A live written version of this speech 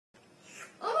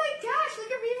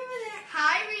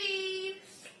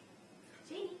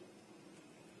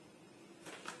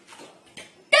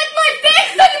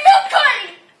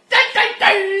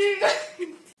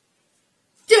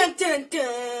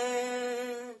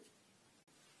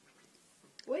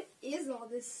all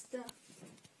this stuff?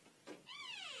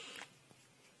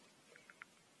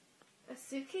 A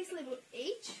suitcase labeled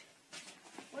H?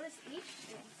 What does H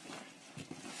stand for?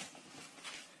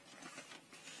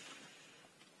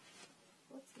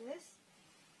 What's this?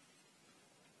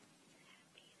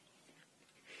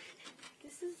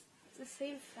 This is the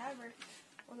same fabric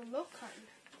on the milk carton.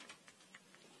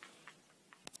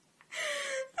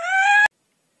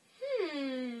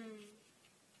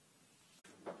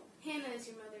 Hannah is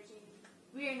your mother, Jamie.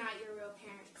 We are not your real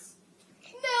parents.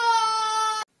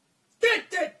 No! Da,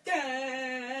 da,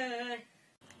 da.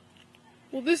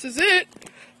 Well, this is it.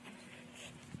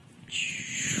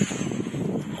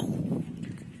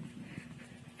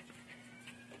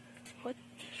 What?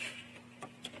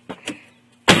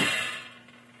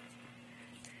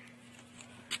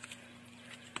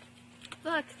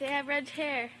 Look, they have red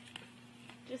hair.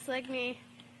 Just like me.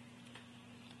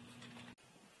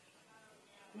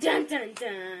 Dun dun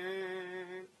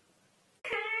dun.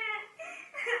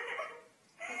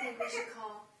 I think we should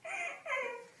call.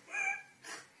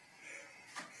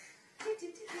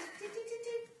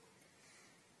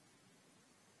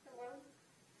 Hello?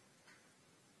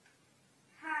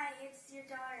 Hi, it's your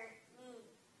daughter, me,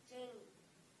 Janie.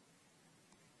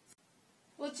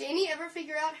 Will Janie ever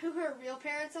figure out who her real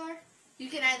parents are? You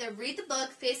can either read the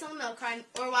book, Face on the Milk Carton,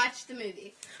 or watch the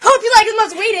movie. Hope you like the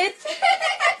most rated.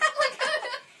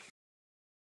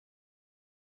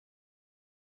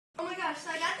 Oh my gosh, so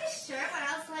I got this shirt when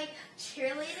I was like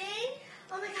cheerleading.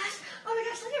 Oh my gosh,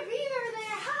 look at Reed over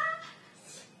there,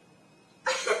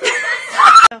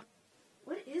 huh?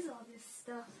 What is all this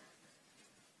stuff?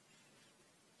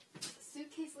 A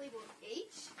suitcase labeled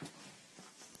H?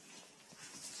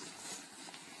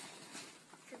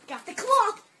 Forgot the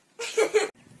cloth!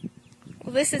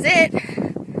 Well, this is it.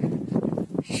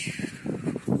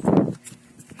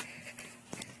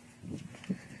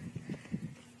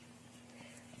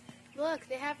 Look,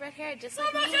 they have red hair just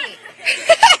like me.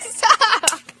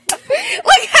 Stop!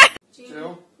 Look at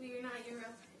Janie, we are not your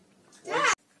real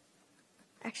Dad!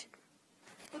 Action.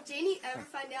 Will Janie ever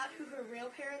find out who her real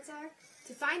parents are?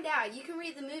 To find out, you can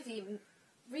read the movie,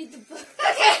 read the book.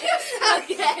 Okay,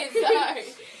 Okay, sorry.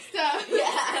 So,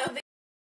 yeah, I don't think